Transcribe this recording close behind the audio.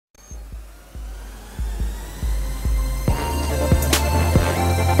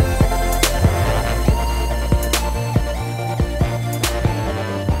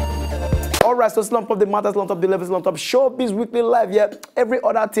Alright, so slump up the matters, slump up the levels, slump up Showbiz Weekly Live. Yeah, every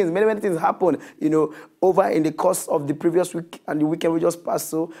other things, many things happen, over in the course of the previous week and the weekend we just passed.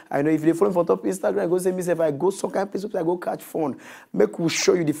 So I know if you follow me on top Instagram, go say me if I go some kind of place, I go catch fun. Make we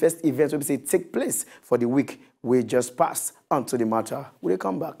show you the first event we say take place for the week we just passed. Onto the matter. We'll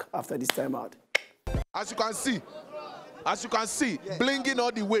come back after this time out. As you can see, blinging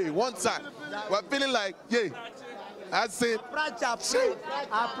all the way. One time, we're feeling like, yeah. I say,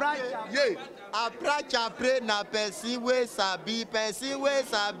 Apracha pray na person we sabi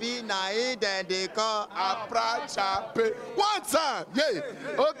na him then they call Apracha pray. One time, yeah.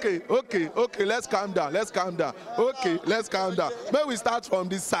 Okay, let's calm down. Okay, let's calm down. May we start from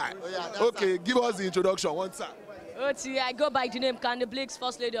this side. Okay, give us the introduction one time. I go by the name Candy Blix,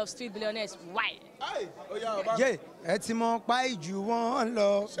 First Lady of Street Billionaires. Why? Yeah, Etimon, why you want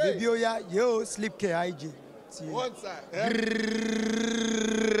love? Baby, yo, sleep KIG. One time.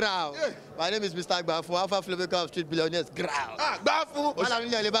 My name is Mr. Gbafu, Alpha Flavor of Street Billionaires. Gbafu.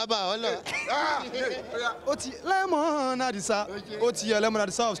 Oti lemon adisa. Oti lemon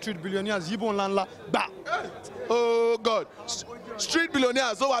adisa of Street Billionaires. Yibon lanla. Ba. Oh God. Street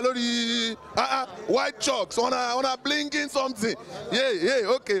Billionaires. So already white chalks on a blinking something.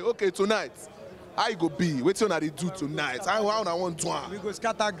 Yeah. Okay. Tonight. How you go be? What's on they do tonight? How I want to? We go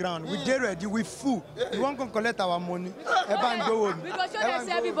scatter ground. We get ready. We full. We won't come collect our money. Everyone go home. Because they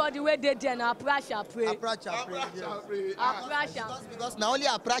say everybody where they there now Apracha pray. Apracha pray. Because now only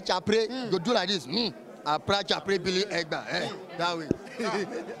Apracha pray. Go do like this. Apracha pray Billy Egba. That way.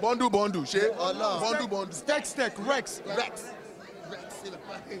 Bondu. Shey. Bondu. Stack. Rex.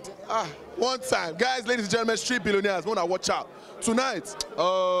 One time, guys, ladies and gentlemen, Street Billionaires, wanna watch out tonight.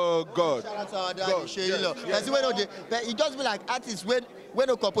 Oh God. Shout out to our daddy, Seyi. It just be like artists when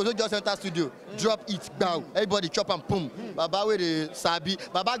no compose just enter studio, drop it down, everybody chop and boom. Baba with the sabi,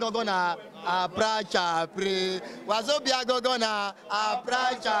 Baba go na Apracha pray. Wazobia go na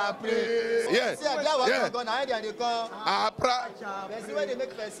Apracha pray. Yeah. Go na they call Apracha. Person when they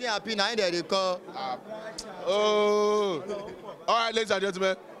make person happy, na they call. Oh. All right, ladies and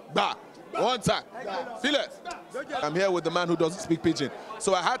gentlemen, back. One time. Feel it. I'm here with the man who doesn't speak pidgin.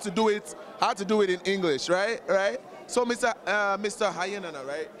 So I had to do it in English, right? So Mr. Hyena,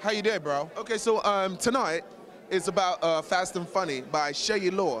 right? How you doing, bro? Okay, so tonight is about Fast and Funny by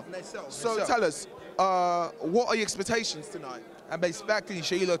Seyi. So tell us, what are your expectations tonight? I'm expecting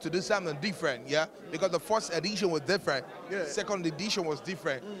Seyi to do something different, yeah? Because the first edition was different. Yeah. Second edition was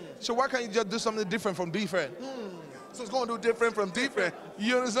different. So why can't you just do something different from different? So it's going to do different from different.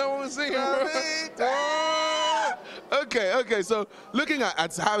 You understand what I'm saying? Okay. So looking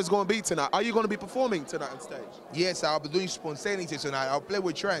at how it's going to be tonight, are you going to be performing tonight on stage? Yes, I'll be doing spontaneity tonight. I'll play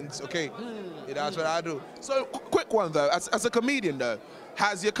with trends, okay? Yeah, that's what I do. So quick one though, as a comedian though,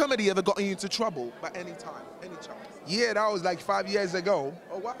 has your comedy ever gotten you into trouble by any time, any chance? Yeah, that was like 5 years ago.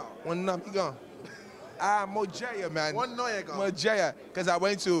 Oh wow. When I'm gone. Mojaya, man. One night ago. Mojaya, because I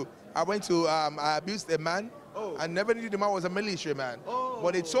abused a man. Oh. I never knew the man was a military man. Oh.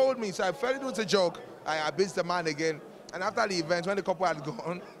 But they told me, so I felt it was a joke. I abused the man again. And after the event, when the couple had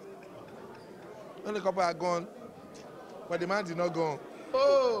gone, but the man did not go.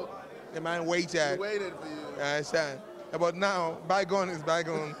 Oh. The man waited. He waited for you. I understand. But now, bygone is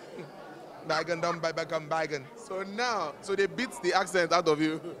bygone. Bygone done by bygone. So they beat the accent out of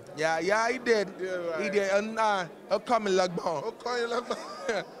you. Yeah, he did. Yeah, right. He did. And coming like bone. Okay.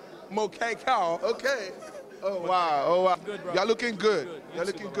 Oh wow. Good, bro. You're looking good. You're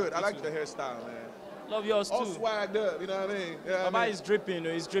Good too, looking bro. good. I like your hairstyle, man. Love yours too. All swagged up, you know what I mean? Baba is dripping,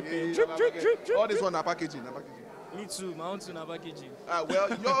 He's dripping. Yeah, Drip. all this one are packaging. Me too, my own too na packaging. Well,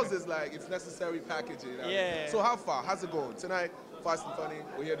 yours is like it's necessary packaging. Yeah. So how far? How's it going? Tonight, Fast and Funny.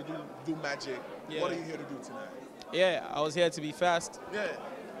 We're here to do magic. Yeah. What are you here to do tonight? Yeah, I was here to be fast Yeah.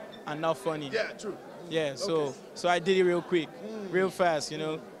 and not funny. Yeah, true. Yeah, Okay. so I did it real quick, real fast,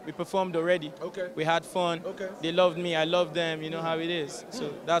 We performed already. Okay. We had fun. Okay. They loved me, I loved them, you know how it is.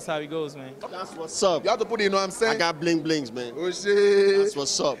 So that's how it goes, man. That's what's up. You have to put it, you know what I'm saying? I got bling blings, man. Oh shit. That's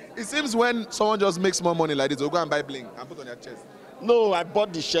what's up. It seems when someone just makes more money like this, they'll go and buy bling and put on their chest. No, I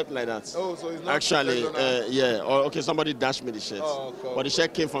bought the shirt like that. Oh, so it's not Actually, professional. yeah. Okay, somebody dashed me the shirt. Oh, cool. But the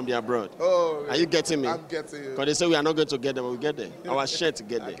shirt came from the abroad. Oh, Are you getting me? I'm getting you. Because they say we are not going to get there, but we get there. Our shirt to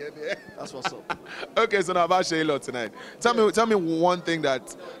get there. Get it? That's what's up. Okay, so now about Seyi tonight. Tell me one thing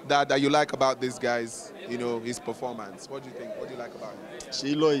that you like about this guy's, his performance. What do you think? What do you like about him?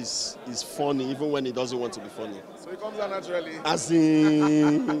 Seyi is funny even when he doesn't want to be funny. So he comes out naturally. As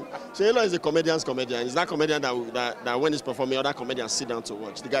in, Seyi Seyi is a comedian's comedian. He's that comedian that when he's performing, other comedians sit down to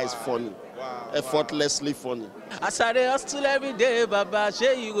watch. The guy is funny. Effortlessly funny. I started hustle every day, Baba,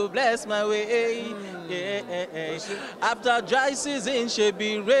 Shey, you go bless my way. Yeah. After dry season,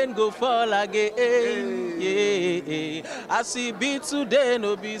 Shebi rain go fall again. Yeah. I see be today,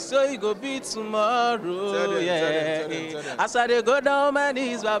 no be so it go be tomorrow. Yeah. As I dey go down my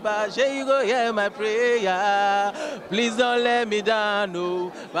knees, Baba, Shey, you go hear my prayer. Please don't let me down,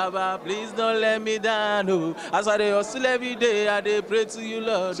 no. Baba, please don't let me down, no. As I dey hustle every day, I dey pray to you,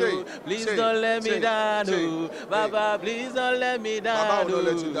 Lord. Oh. Please don't let me down, no. Baba, please don't let me down. Baba will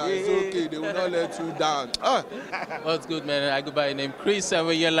not let you down. It's okay, they will not let you down. What's good, man? I go by the name Chris,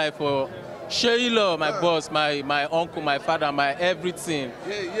 7 year life for Seyi, my boss, my uncle, my father, my everything.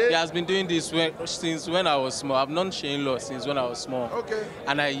 Yeah. He has been doing this since when I was small. I've known Seyi since when I was small. Okay.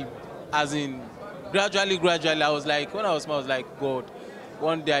 And gradually, I was like, when I was small, I was like, God,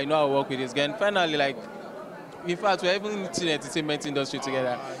 one day I know I'll work with this guy. And finally, like, in fact, we're even in the entertainment industry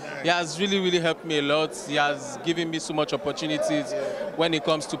together. He has really helped me a lot. He has given me so much opportunities when it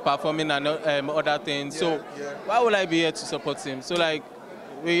comes to performing and other things. So why would I be here to support him? So like,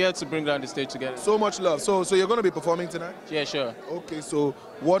 we're here to bring down the stage together. So much love. So you're going to be performing tonight? Yeah, sure. Okay, so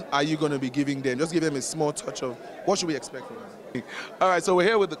what are you going to be giving them? Just give them a small touch of what should we expect from them? All right, so we're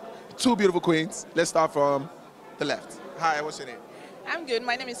here with the two beautiful queens. Let's start from the left. Hi, what's your name? I'm good.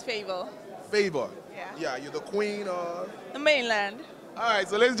 My name is Favor. Favor. Yeah. You're the queen of the mainland. All right,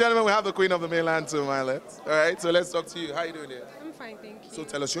 so ladies and gentlemen, we have the queen of the mainland to my left. All right, so let's talk to you. How are you doing there? I'm fine, thank you. So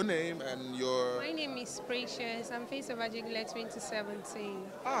tell us your name and your... My name is Precious. I'm Face of Ajigule 2017.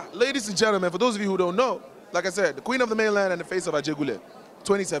 Ladies and gentlemen, for those of you who don't know, like I said, the queen of the mainland and the face of Ajigule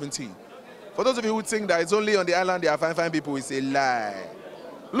 2017. For those of you who think that it's only on the island there are fine people, it's a lie.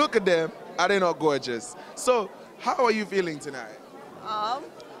 Look at them. Are they not gorgeous? So, how are you feeling tonight?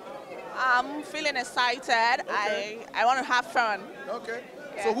 I'm feeling excited. Okay. I want to have fun. Okay.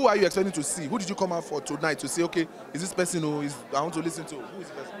 Yeah. So who are you expecting to see? Who did you come out for tonight to say, okay, is this person who I want to listen to? Who is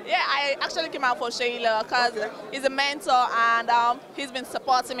this person? Yeah, I actually came out for Seyi because he's a mentor and he's been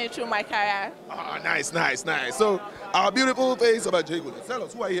supporting me through my career. Nice. So, our beautiful face of Ajigule. Tell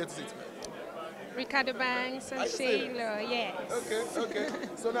us, who are you here to see tonight? Ricardo Banks and Sheila, yes. Okay.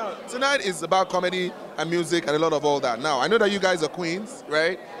 So now, tonight is about comedy and music and a lot of all that. Now, I know that you guys are queens,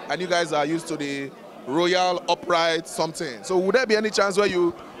 right? And you guys are used to the royal upright something. So would there be any chance where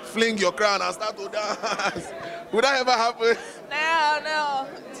you fling your crown and start to dance? Would that ever happen? No,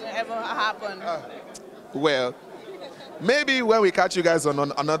 it will never happen. Well, maybe when we catch you guys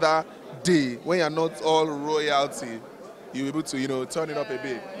on another day, when you're not all royalty, you'll be able to, turn it up a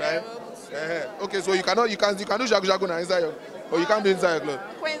bit, right? Okay, so you can do jagu jagu now inside your, or you can't do inside your clothes.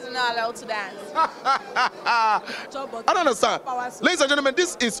 Queens are not allowed to dance. I don't understand. Ladies and gentlemen,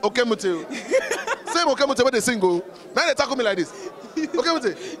 this is Okemute. Same Okemute where they sing go. Now they tackle me like this.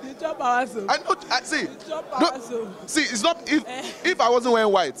 Okemute. I know. See, it's not if I wasn't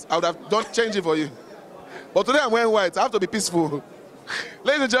wearing white, I would have changed it for you. But today I'm wearing white. I have to be peaceful.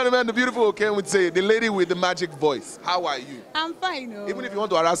 Ladies and gentlemen, the beautiful Okemute, the lady with the magic voice. How are you? I'm fine. Oh. Even if you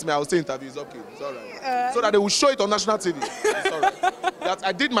want to harass me, I will say interview. It's okay. It's all right. So that they will show it on national TV. It's all right. That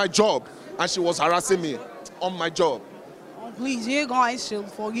I did my job and she was harassing me on my job. Oh, please, you guys should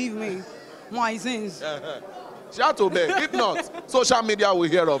forgive me my sins. She had to beg. If not, social media will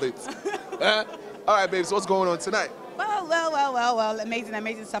hear of it. All right, babes, what's going on tonight? Well,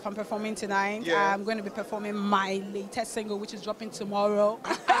 amazing stuff I'm performing tonight. Yeah. I'm going to be performing my latest single, which is dropping tomorrow.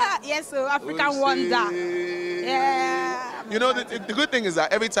 Yes, so African Wonder. Yeah. You know, the good thing is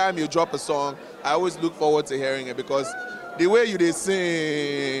that every time you drop a song, I always look forward to hearing it because the way you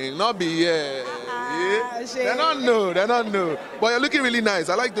sing, not be yeah. They don't know. But you're looking really nice.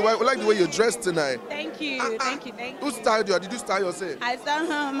 I like the way you're dressed tonight. Thank you. Who styled you? Or did you style yourself? I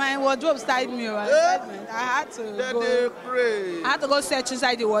styled my wardrobe styled me. I had to go search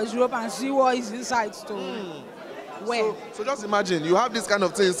inside the wardrobe and see what is inside to wear. So just imagine you have this kind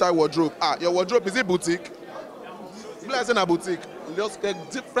of thing inside wardrobe. Your wardrobe, is it boutique? It's in a boutique. You just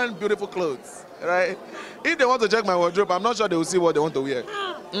get different beautiful clothes, right? If they want to check my wardrobe, I'm not sure they will see what they want to wear.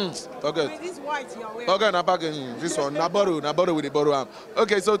 Okay. This white you're wearing. Okay, now packing this one. Now borrow with the borrow arm.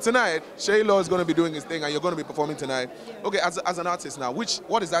 Okay, so tonight, Seyi is going to be doing his thing and you're going to be performing tonight. Okay, as an artist now,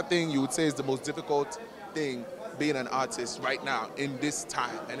 what is that thing you would say is the most difficult thing being an artist right now in this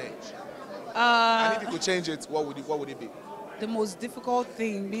time and age? And if you could change it, what would it be? The most difficult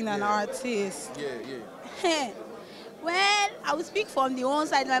thing being an artist. Yeah. Well, I will speak from the one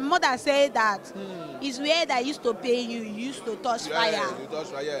side. My mother said that it's where they used to pay you, you used to touch fire. You touch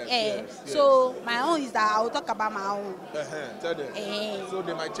fire, yes. So my own is that I will talk about my own. Tell them. So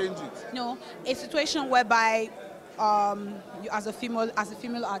they might change it. No, a situation whereby you, as a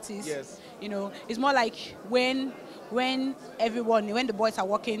female artist, you know, it's more like when the boys are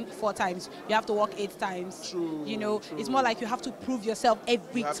working 4 times, you have to work 8 times. True. You know, it's more like you have to prove yourself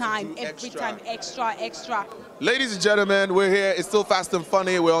every time, extra. Ladies and gentlemen, we're here. It's still fast and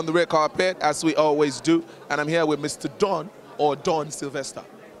funny. We're on the red carpet, as we always do. And I'm here with Mr. Don, or Don Sylvester.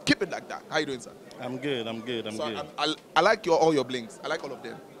 Keep it like that. How you doing, sir? I'm good. I like all your blings. I like all of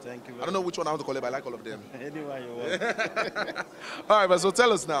them. Thank you. I don't know which one I want to call it, but I like all of them. Anyway, you want. All right, but so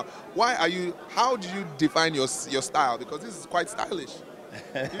tell us now, how do you define your style? Because this is quite stylish.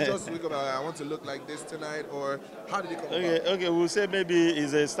 You just wake up, I want to look like this tonight, or how did it come about? Okay, we'll say maybe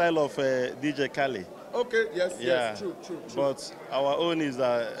it's a style of DJ Kali. Okay, yes, true. But our own is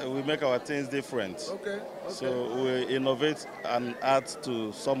that we make our things different. Okay. So we innovate and add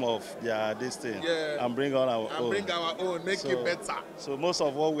to some of this thing and bring on our own. Make it better. So most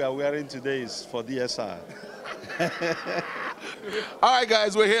of what we are wearing today is for DSR. All right,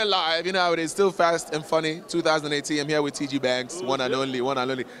 guys, we're here live. You know how it is, still fast and funny. 2018, I'm here with TG Banks, one and only.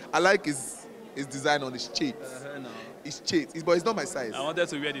 I like his design on his cheeks. It's cheap, but it's not my size. I wanted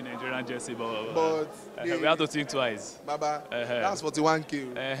to wear the Nigerian jersey, but we have to think twice. Baba, that's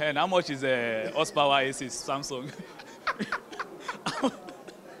 41K. And how much is a horsepower AC Samsung?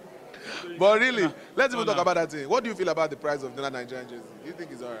 But really, let's even talk about that thing. What do you feel about the price of the Nigerian jersey? Do you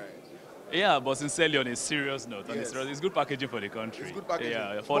think it's all right? Yeah, but sincerely, on a serious note, it's good packaging for the country. It's good packaging.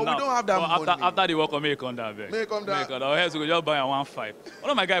 Yeah, but now, we don't have that money. After the work, may come down. May come down. Or else we could just buy a 1.5.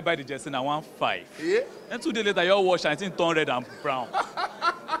 One of my guys buy the jersey at 1.5. Yeah? And 2 days later, you wash and it's turned red and brown.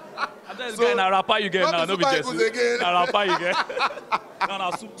 And then so, a rapper you get now, no be jersey. A rapper you get.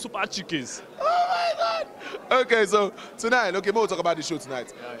 Now, super chickens. Oh my God. Okay, so tonight, we'll talk about the show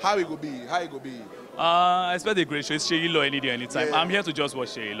tonight. How it will be? I expect a great show. It's Seyi any day, anytime. Yeah. I'm here to just watch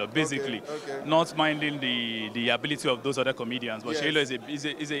Seyi, basically. Okay. Not minding the ability of those other comedians. But Seyi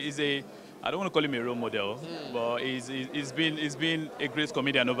is a I don't want to call him a role model, but he's been a great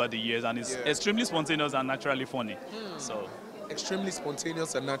comedian over the years, and he's extremely spontaneous and naturally funny. So. Extremely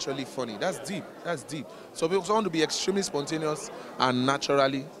spontaneous and naturally funny. That's deep. So we also want to be extremely spontaneous and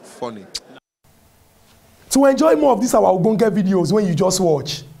naturally funny. To enjoy more of these our Ogbonge videos when you just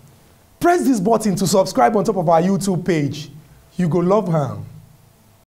watch, press this button to subscribe on top of our YouTube page. You go love her.